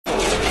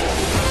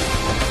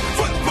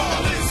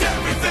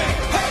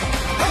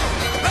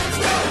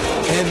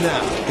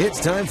Now,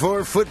 it's time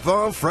for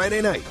Football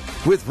Friday Night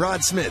with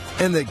Rod Smith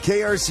and the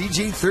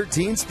KRCG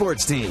 13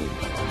 sports team.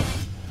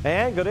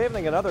 And good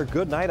evening. Another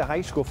good night of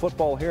high school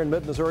football here in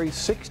mid-Missouri.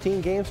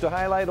 16 games to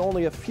highlight.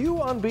 Only a few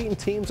unbeaten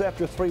teams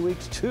after 3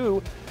 weeks.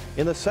 2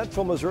 in the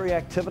Central Missouri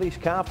Activities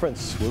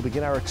Conference. We'll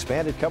begin our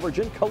expanded coverage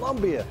in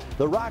Columbia.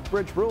 The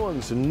Rockbridge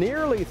Bruins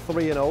nearly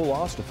 3-0.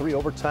 Lost a 3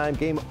 overtime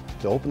game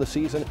to open the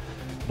season.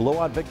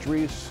 Blowout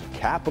victories.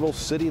 Capital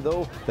City,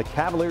 though, the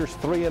Cavaliers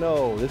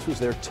 3-0. This was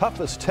their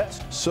toughest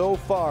test so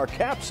far.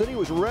 Cap City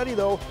was ready,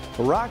 though.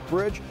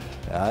 Rockbridge.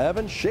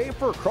 Evan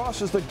Schaefer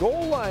crosses the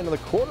goal line of the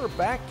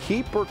quarterback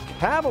keeper.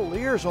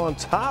 Cavaliers on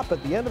top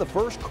at the end of the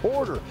first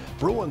quarter.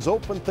 Bruins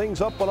open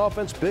things up on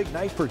offense. Big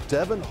night for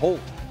Devin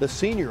Holt, the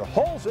senior.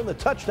 Hauls in the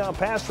touchdown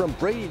pass from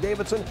Brady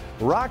Davidson.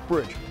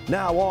 Rockbridge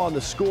now on the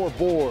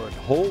scoreboard.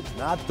 Holt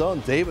not done.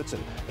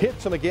 Davidson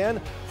hits him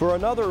again for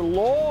another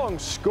long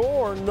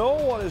score. No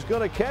one is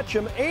going to catch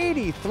him.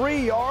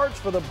 83 yards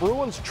for the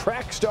Bruins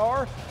track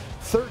star.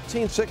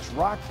 13-6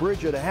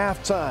 Rockbridge at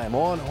halftime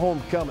on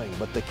homecoming,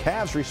 but the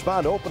Cavs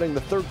respond opening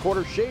the third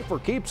quarter. Schaefer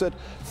keeps it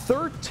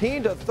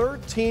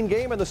 13-13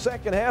 game in the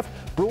second half.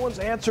 Bruins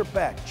answer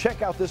back.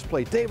 Check out this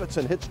play.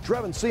 Davidson hits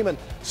Drevin Seaman.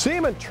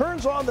 Seaman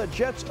turns on the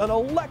Jets. An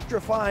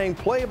electrifying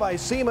play by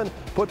Seaman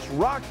puts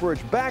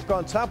Rockbridge back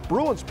on top.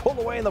 Bruins pull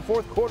away in the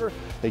fourth quarter.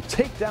 They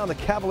take down the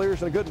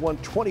Cavaliers in a good one,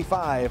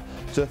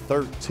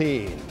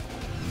 25-13.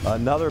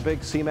 Another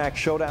big CMAC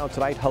showdown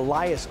tonight.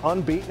 Helias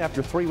unbeaten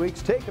after 3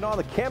 weeks, taking on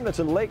the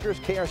Camdenton Lakers.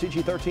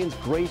 KRCG 13's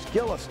Grace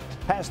Gillis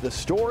has the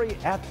story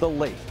at the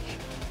lake.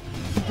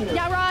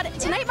 Yeah, Rod,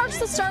 tonight marks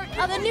the start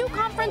of a new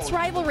conference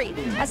rivalry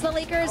as the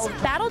Lakers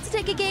battle to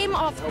take a game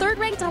off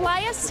third-ranked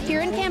Helias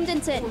here in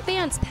Camdenton.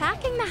 Fans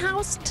packing the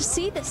house to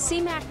see the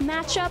CMAC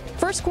matchup.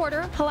 First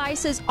quarter,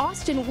 Helias'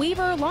 Austin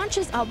Weaver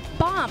launches a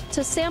bomb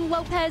to Sam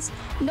Lopez.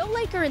 No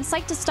Laker in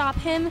sight to stop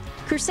him.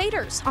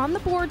 Crusaders on the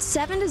board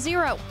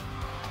 7-0.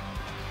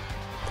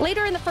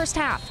 Later in the first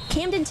half,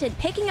 Camdenton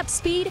picking up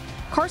speed.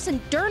 Carson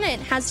Durnan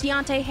has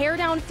Deontay Hare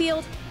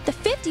downfield. The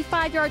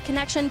 55-yard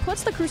connection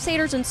puts the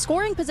Crusaders in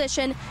scoring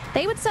position.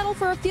 They would settle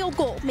for a field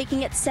goal,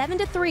 making it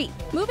 7-3.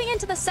 Moving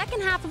into the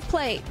second half of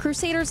play,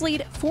 Crusaders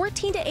lead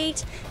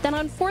 14-8. Then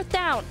on fourth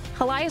down,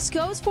 Helias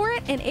goes for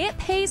it, and it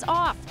pays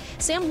off.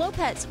 Sam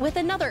Lopez with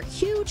another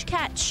huge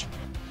catch.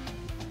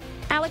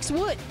 Alex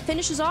Wood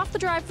finishes off the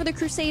drive for the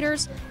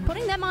Crusaders,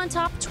 putting them on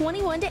top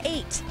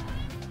 21-8.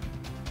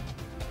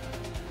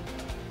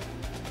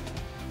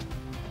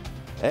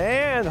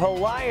 And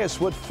Helias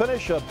would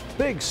finish a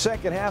big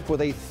second half with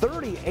a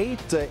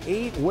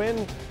 38-8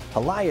 win.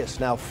 Helias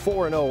now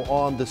 4-0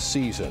 on the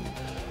season.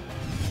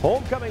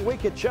 Homecoming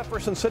week at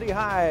Jefferson City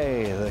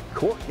High. The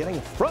court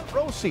getting front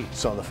row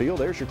seats on the field.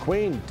 There's your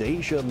queen,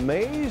 Deja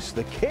Mays.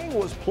 The king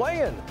was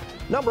playing.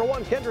 Number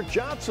 1, Kendrick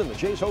Johnson. The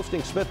Jays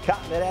hosting Smith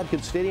Cotton at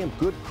Adkins Stadium.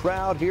 Good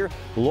crowd here.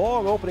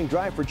 Long opening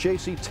drive for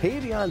JC.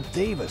 Tavion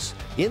Davis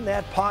in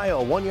that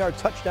pile. 1-yard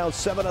touchdown,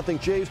 7-0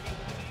 Jays.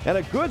 And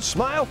a good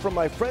smile from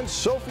my friend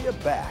Sophia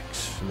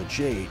Bax and the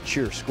Jay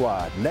cheer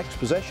squad. Next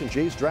possession,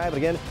 Jays drive it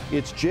again.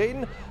 It's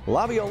Jaden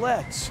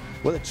Laviolette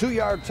with a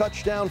 2-yard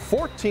touchdown,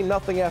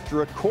 14-0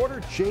 after a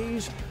quarter.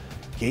 Jays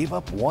gave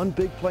up one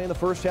big play in the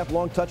first half,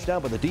 long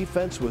touchdown, but the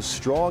defense was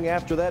strong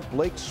after that.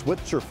 Blake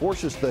Switzer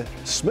forces the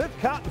Smith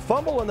Cotton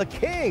fumble, and the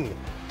king,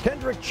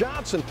 Kendrick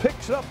Johnson,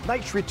 picks it up.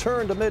 Nice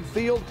return to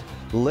midfield.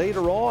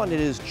 Later on,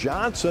 it is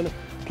Johnson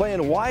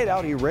playing wide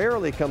out. He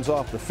rarely comes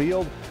off the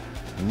field.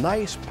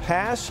 Nice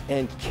pass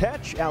and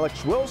catch.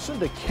 Alex Wilson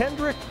to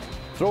Kendrick.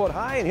 Throw it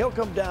high and he'll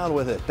come down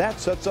with it. That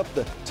sets up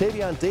the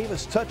Tavion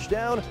Davis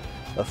touchdown.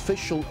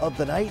 Official of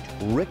the night,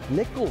 Rick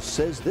Nichols,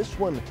 says this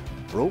one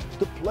broke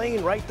the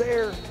plane right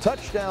there.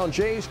 Touchdown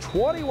Jays,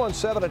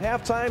 21-7 at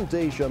halftime.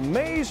 Deja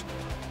Mays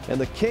and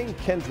the king,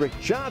 Kendrick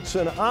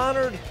Johnson,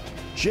 honored.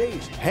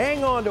 Jays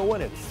hang on to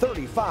win it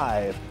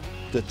 35-28.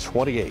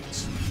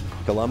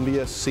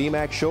 Columbia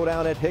CMAC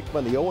showdown at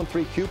Hickman. The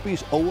 0-3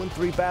 Cupies,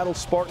 0-3 Battle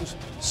Spartans.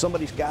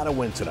 Somebody's got to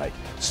win tonight.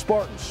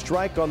 Spartans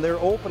strike on their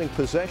opening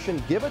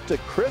possession. Give it to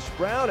Chris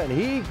Brown, and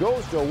he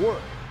goes to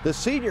work. The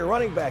senior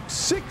running back,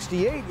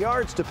 68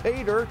 yards to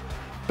pay dirt.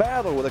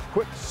 Battle with a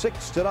quick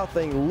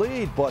 6-0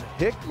 lead, but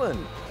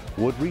Hickman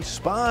would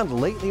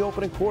respond late in the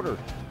opening quarter.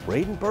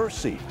 Braden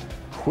Bursey,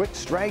 quick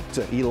strike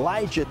to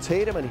Elijah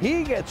Tatum, and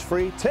he gets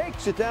free,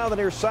 takes it down the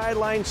near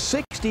sideline,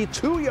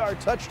 62-yard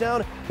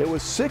touchdown. It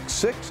was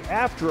 6-6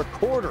 after a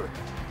quarter.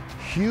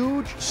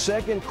 Huge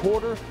second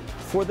quarter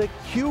for the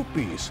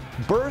Cupies.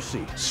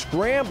 Bursey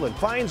scrambling,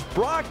 finds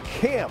Brock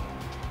Camp.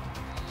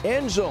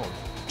 End zone,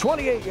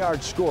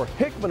 28-yard score.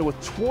 Hickman with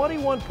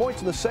 21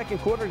 points in the second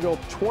quarter to go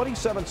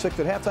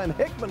 27-6 at halftime.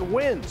 Hickman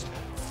wins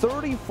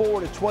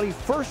 34-20.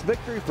 First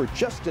victory for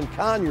Justin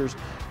Conyers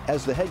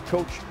as the head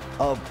coach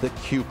of the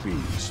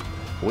Cupies.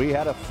 We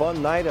had a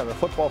fun night on a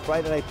Football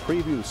Friday Night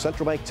preview.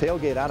 Central Bank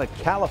tailgate out at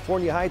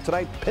California High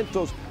tonight.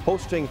 Pintos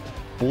hosting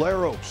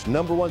Blair Oaks,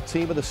 #1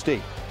 team of the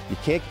state. You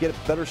can't get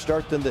a better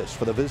start than this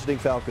for the visiting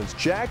Falcons.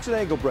 Jackson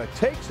Engelbrecht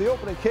takes the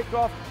opening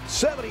kickoff,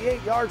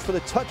 78 yards for the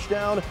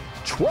touchdown.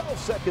 12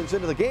 seconds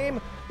into the game,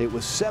 it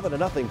was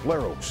 7-0 Blair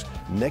Oaks.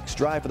 Next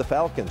drive for the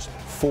Falcons,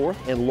 4th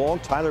and long.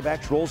 Tyler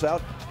Bax rolls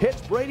out,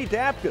 hits Brady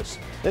Dapkus,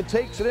 and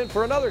takes it in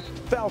for another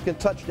Falcon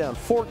touchdown,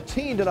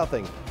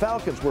 14-0.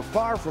 Falcons were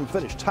far from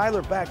finished.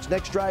 Tyler Bax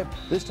next drive,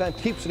 this time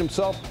keeps it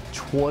himself,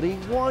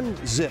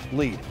 21-zip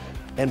lead.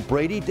 And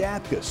Brady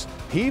Dapkus,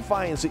 he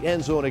finds the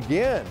end zone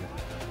again.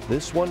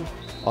 This one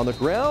on the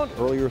ground,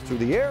 earlier through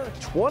the air,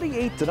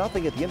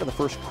 28-0 at the end of the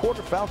first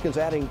quarter. Falcons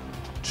adding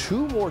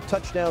 2 more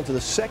touchdowns in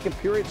the second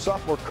period.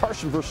 Sophomore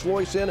Carson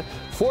Verslois in,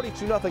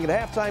 42-0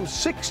 at halftime,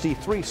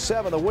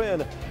 63-7 the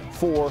win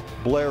for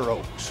Blair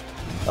Oaks.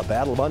 A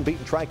battle of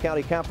unbeaten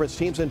Tri-County Conference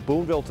teams in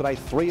Boonville tonight.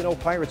 3-0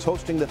 Pirates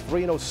hosting the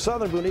 3-0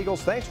 Southern Boone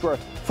Eagles. Thanks to our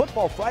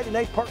Football Friday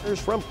Night partners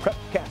from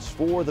Prepcast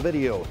for the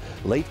video.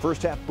 Late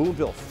first half,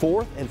 Boonville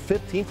 4th and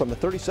 15 from the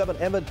 37.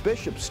 Emmett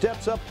Bishop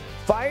steps up,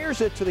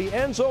 fires it to the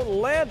end zone.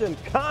 Landon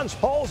Cons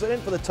hauls it in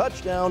for the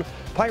touchdown.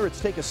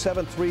 Pirates take a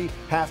 7-3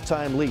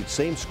 halftime lead.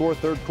 Same score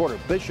third quarter.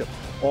 Bishop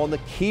on the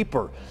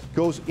keeper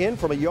goes in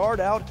from a yard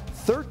out.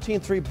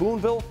 13-3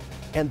 Boonville.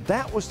 And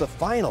that was the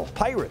final.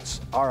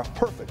 Pirates are a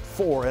perfect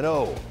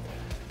 4-0.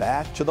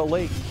 Back to the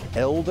lake.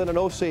 Eldon and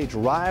Osage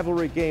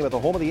rivalry game at the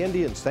home of the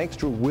Indians. Thanks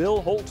to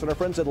Will Holtz and our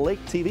friends at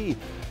Lake TV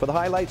for the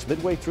highlights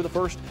midway through the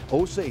first.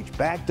 Osage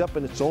backed up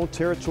in its own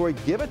territory.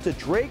 Give it to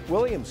Drake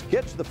Williams.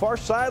 Gets to the far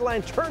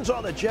sideline. Turns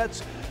on the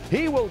Jets.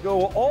 He will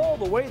go all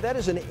the way. That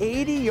is an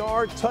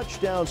 80-yard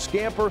touchdown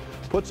scamper.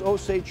 Puts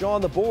Osage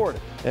on the board.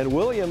 And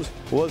Williams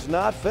was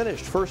not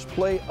finished. First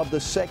play of the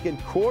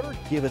second quarter.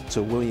 Give it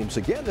to Williams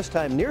again. This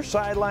time near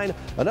sideline.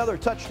 Another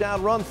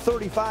touchdown run.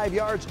 35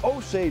 yards.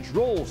 Osage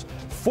rolls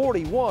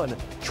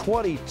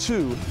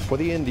 41-22 for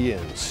the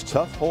Indians.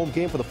 Tough home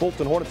game for the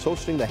Fulton Hornets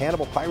hosting the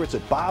Hannibal Pirates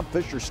at Bob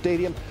Fisher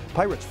Stadium.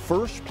 Pirates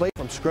first play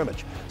from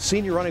scrimmage.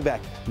 Senior running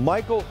back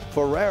Michael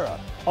Ferreira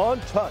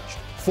untouched.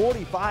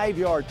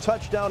 45-yard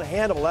touchdown.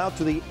 Hannibal out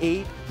to the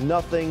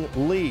 8-0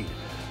 lead.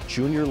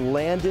 Junior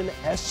Landon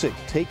Essig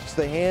takes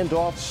the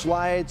handoff,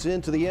 slides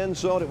into the end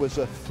zone. It was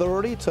a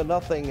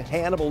 30-0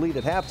 Hannibal lead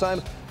at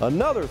halftime.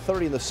 Another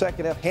 30 in the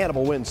second half.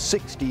 Hannibal wins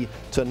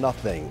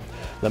 60-0.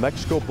 The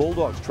Mexico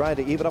Bulldogs trying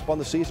to even up on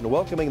the season,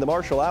 welcoming the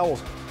Marshall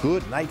Owls.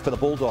 Good night for the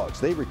Bulldogs.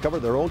 They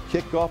recovered their own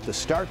kickoff to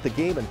start the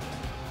game, and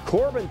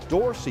Corbin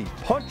Dorsey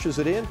punches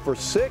it in for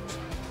 6.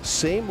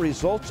 Same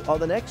results on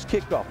the next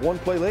kickoff. One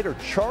play later,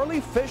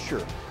 Charlie Fisher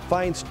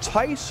finds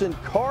Tyson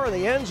Carr in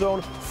the end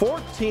zone.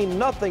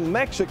 14-0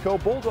 Mexico.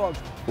 Bulldogs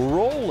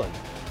rolling.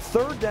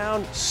 Third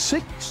down,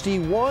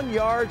 61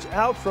 yards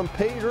out from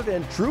Paydirt,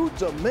 and Drew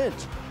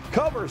DeMint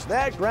covers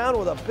that ground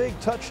with a big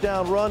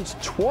touchdown run.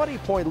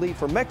 20-point lead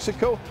for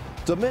Mexico.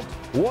 DeMint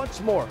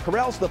once more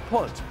corrals the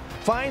punt.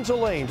 Finds a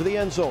lane to the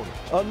end zone.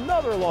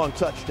 Another long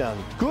touchdown.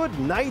 Good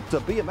night to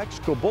be a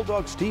Mexico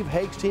Bulldog. Steve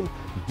Haig's team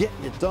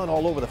getting it done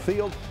all over the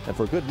field. And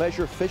for good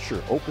measure,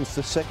 Fisher opens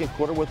the second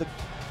quarter with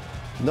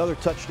another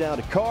touchdown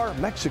to Carr.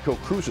 Mexico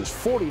cruises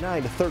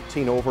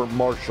 49-13 over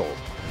Marshall.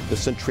 The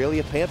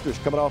Centralia Panthers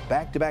coming off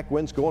back-to-back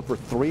wins, going for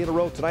 3 in a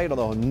row tonight on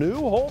the new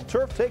home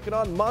turf, taking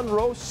on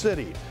Monroe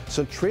City.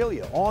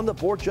 Centralia on the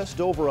board just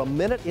over a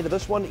minute into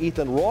this one.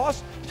 Ethan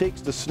Ross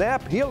takes the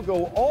snap. He'll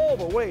go all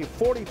the way,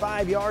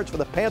 45 yards for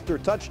the Panther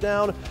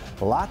touchdown.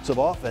 Lots of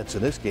offense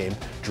in this game.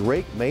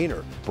 Drake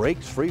Maynor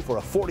breaks free for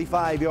a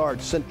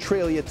 45-yard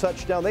Centralia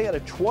touchdown. They had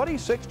a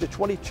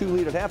 26-22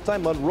 lead at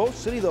halftime. Monroe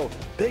City, though,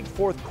 big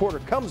fourth quarter,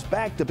 comes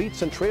back to beat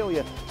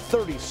Centralia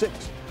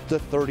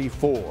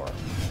 36-34.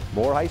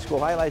 More high school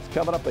highlights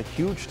coming up. A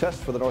huge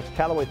test for the North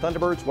Callaway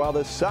Thunderbirds, while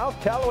the South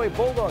Callaway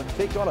Bulldogs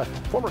take on a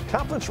former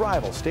conference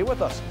rival. Stay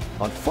with us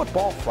on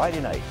Football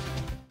Friday Night.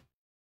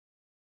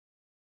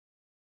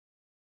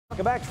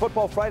 Welcome back to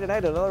Football Friday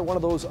Night. Another one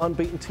of those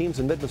unbeaten teams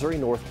in mid-Missouri.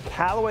 North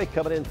Callaway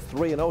coming in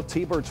 3-0.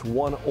 T-Birds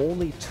won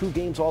only 2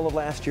 games all of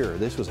last year.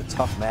 This was a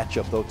tough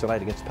matchup, though,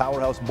 tonight against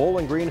powerhouse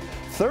Bowling Green.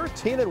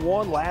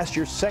 13-1 last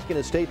year, second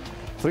in state.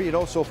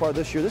 3-0 so far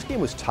this year. This game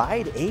was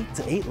tied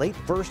 8-8 late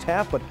first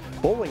half, but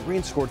Bowling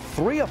Green scored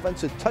 3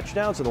 offensive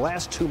touchdowns in the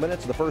last 2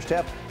 minutes of the first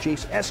half.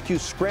 Chase Eskew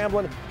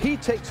scrambling. He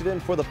takes it in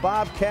for the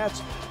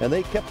Bobcats, and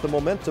they kept the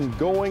momentum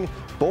going.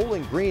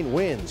 Bowling Green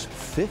wins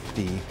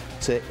 50-8.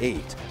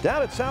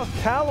 Down at South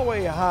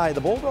Callaway High,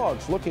 the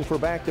Bulldogs looking for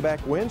back-to-back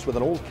wins with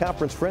an old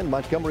conference friend,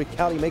 Montgomery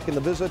County, making the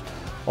visit.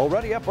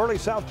 Already up early,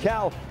 South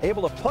Cal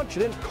able to punch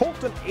it in.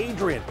 Colton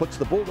Adrian puts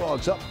the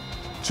Bulldogs up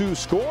to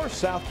score.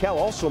 South Cal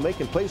also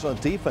making plays on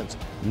defense.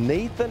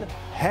 Nathan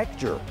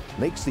Hector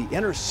makes the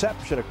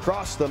interception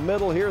across the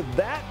middle here.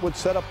 That would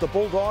set up the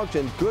Bulldogs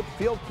in good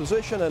field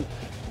position. And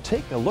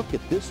take a look at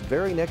this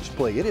very next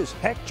play. It is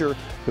Hector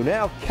who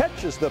now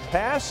catches the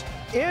pass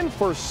in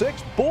for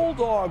 6.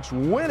 Bulldogs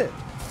win it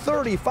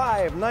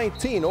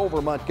 35-19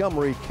 over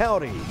Montgomery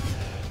County.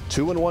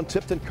 2-1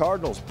 Tipton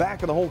Cardinals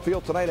back in the home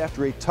field tonight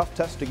after a tough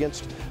test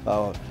against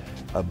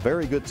a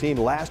very good team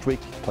last week,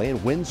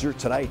 playing Windsor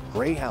tonight.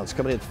 Greyhounds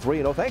coming in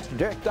 3-0. Thanks to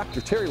Dr.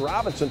 Terry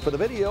Robinson for the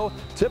video.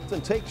 Tipton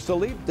takes the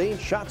lead. Dane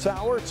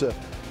Schatzauer to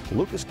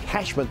Lucas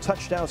Cashman,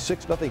 touchdown,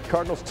 6-0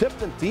 Cardinals.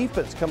 Tipton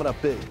defense coming up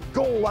big.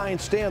 Goal line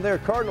stand there.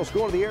 Cardinals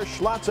going to the air.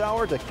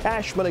 Schlotzauer to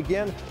Cashman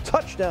again.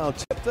 Touchdown,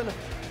 Tipton.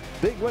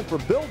 Big win for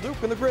Bill Duke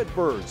and the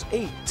Gridbirds,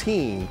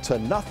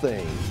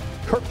 18-0.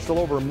 Kirksville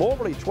over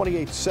Moberly,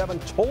 28-7.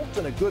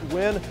 Tolton, a good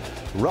win.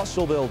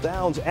 Russellville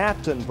Downs,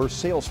 Afton,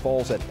 Versailles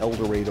Falls at El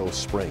Dorado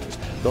Springs.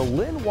 The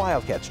Lynn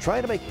Wildcats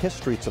trying to make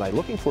history tonight,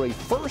 looking for a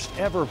first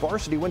ever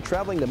varsity win,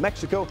 traveling to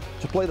Mexico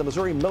to play the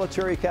Missouri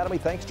Military Academy.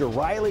 Thanks to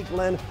Riley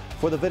Glenn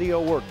for the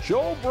video work.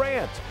 Joe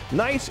Brandt,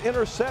 nice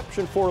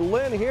interception for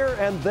Lynn here,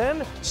 and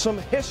then some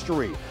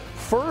history.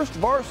 First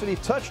varsity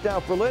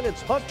touchdown for Lynn.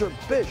 It's Hunter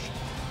Bish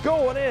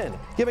going in,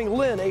 giving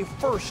Lynn a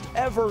first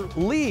ever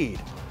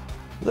lead.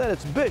 Then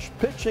it's Bish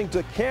pitching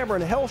to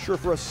Cameron Helsher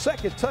for a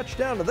second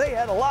touchdown, and they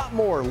had a lot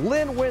more.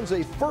 Lynn wins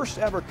a first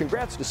ever.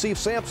 Congrats to Steve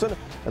Sampson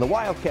and the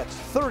Wildcats,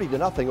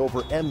 30-0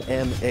 over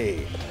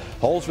MMA.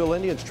 Hallsville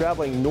Indians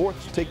traveling north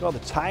to take on the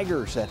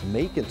Tigers at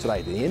Macon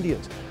tonight. The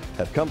Indians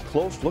have come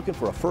close, looking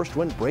for a first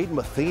win. Braden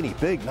Matheny,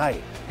 big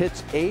night,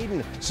 hits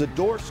Aiden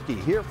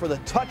Zadorski here for the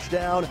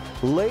touchdown.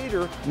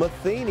 Later,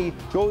 Matheny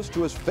goes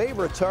to his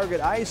favorite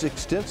target, Isaac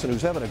Stinson,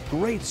 who's having a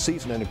great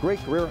season and a great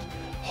career.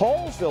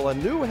 Hallsville, a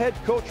new head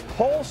coach,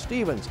 Paul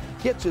Stevens,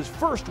 gets his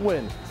first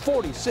win,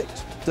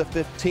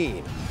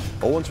 46-15.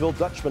 Owensville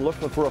Dutchman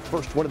looking for a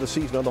first win of the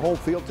season on the home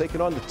field, taking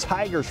on the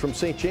Tigers from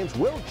St. James.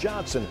 Will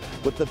Johnson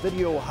with the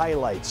video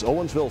highlights.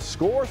 Owensville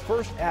scores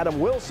first. Adam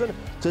Wilson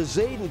to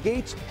Zayden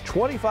Gates,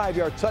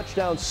 25-yard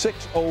touchdown,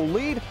 6-0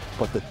 lead,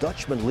 but the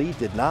Dutchman lead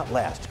did not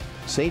last.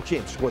 St.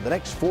 James scored the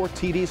next 4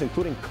 TDs,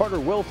 including Carter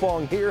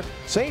Wilfong here.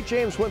 St.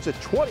 James wins it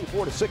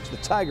 24-6. The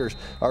Tigers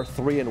are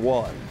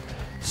 3-1.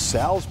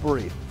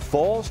 Salisbury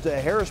falls to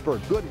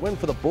Harrisburg. Good win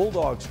for the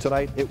Bulldogs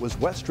tonight. It was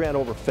Westran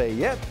over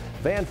Fayette.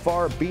 Van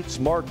Far beats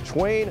Mark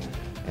Twain,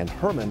 and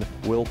Herman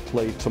will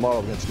play tomorrow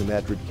against New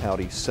Madrid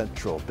County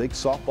Central. Big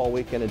softball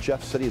weekend in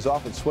Jeff City is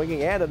off and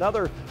swinging, and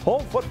another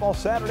home football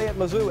Saturday at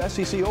Mizzou.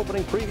 SEC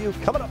opening preview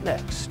coming up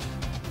next.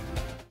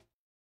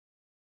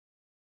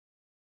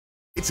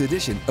 Tonight's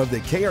edition of the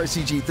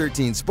KRCG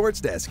 13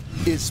 Sports Desk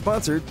is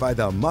sponsored by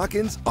the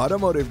Mawkins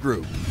Automotive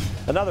Group.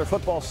 Another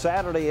football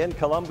Saturday in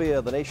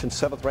Columbia. The nation's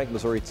 7th-ranked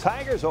Missouri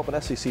Tigers open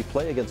SEC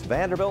play against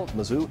Vanderbilt.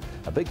 Mizzou,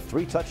 a big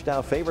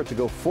 3-touchdown favorite to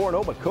go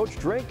 4-0, but Coach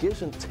Drink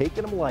isn't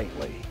taking them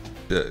lightly.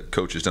 The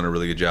coach has done a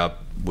really good job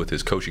with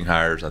his coaching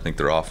hires. I think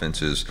their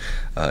offense is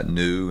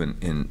new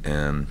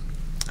and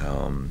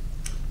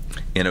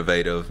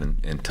innovative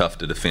and tough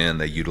to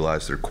defend. They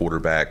utilize their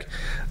quarterback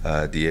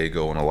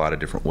Diego in a lot of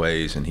different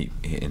ways, and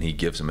he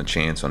gives them a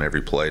chance on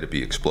every play to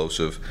be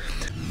explosive.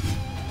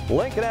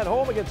 Lincoln at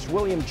home against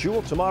William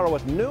Jewell tomorrow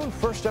at noon.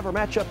 First ever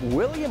matchup,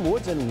 William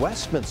Woods and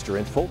Westminster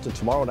in Fulton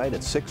tomorrow night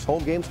at 6.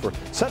 Home games for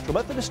Central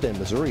Methodist and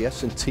Missouri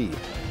S&T.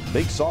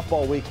 Big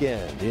softball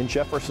weekend in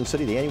Jefferson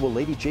City, the annual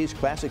Lady Jays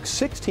Classic.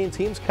 16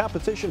 teams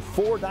competition,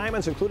 4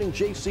 diamonds, including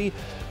JC.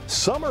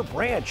 Summer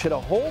Branch hit a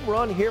home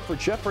run here for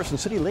Jefferson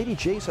City. Lady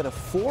Jays had a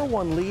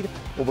 4-1 lead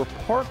over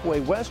Parkway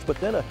West, but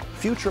then a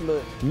future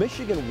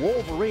Michigan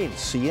Wolverine,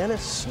 Sienna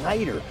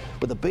Snyder,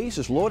 with the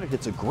bases loaded,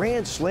 hits a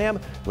grand slam.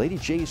 Lady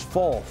Jays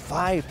fall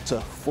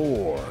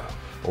 5-4.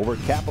 Over at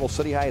Capital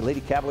City High, Lady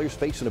Cavaliers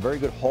facing a very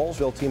good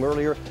Hallsville team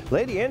earlier.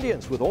 Lady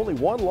Indians with only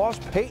 1 loss,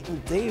 Peyton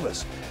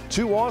Davis.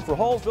 2 on for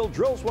Hallsville,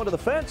 drills one to the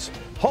fence.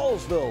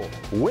 Hallsville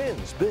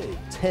wins big,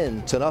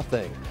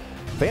 10-0.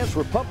 Fans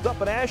were pumped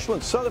up in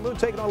Ashland. Southern Moon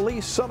taking on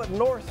Lee Summit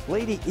North.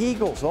 Lady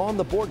Eagles on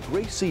the board.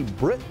 Gracie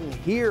Britton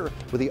here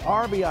with the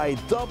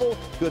RBI double.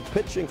 Good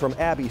pitching from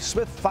Abby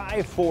Smith.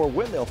 5-4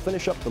 win. They'll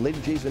finish up the Lady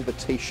Jays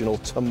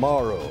Invitational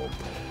tomorrow.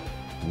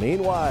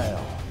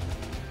 Meanwhile,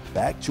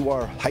 back to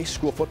our high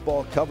school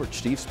football coverage.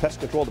 Steve's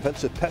Pest Control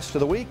Defensive Pest of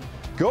the Week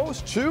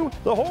goes to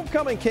the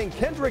homecoming king,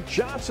 Kendrick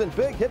Johnson.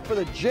 Big hit for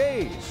the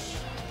Jays.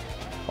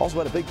 Also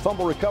had a big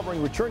fumble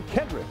recovering return.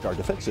 Kendrick, our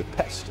defensive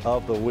pest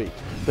of the week.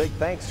 Big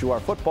thanks to our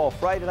Football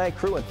Friday Night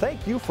crew, and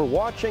thank you for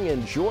watching.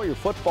 Enjoy your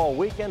football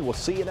weekend. We'll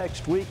see you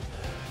next week.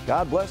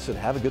 God bless and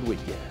have a good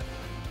weekend.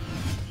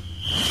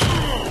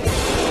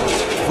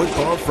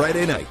 Football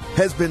Friday Night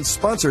has been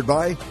sponsored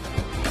by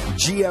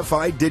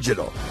GFI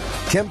Digital,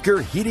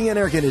 Kemker Heating and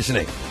Air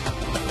Conditioning,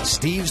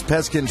 Steve's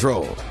Pest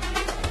Control,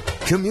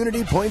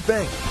 Community Point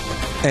Bank,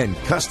 and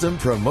Custom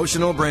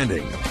Promotional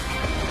Branding.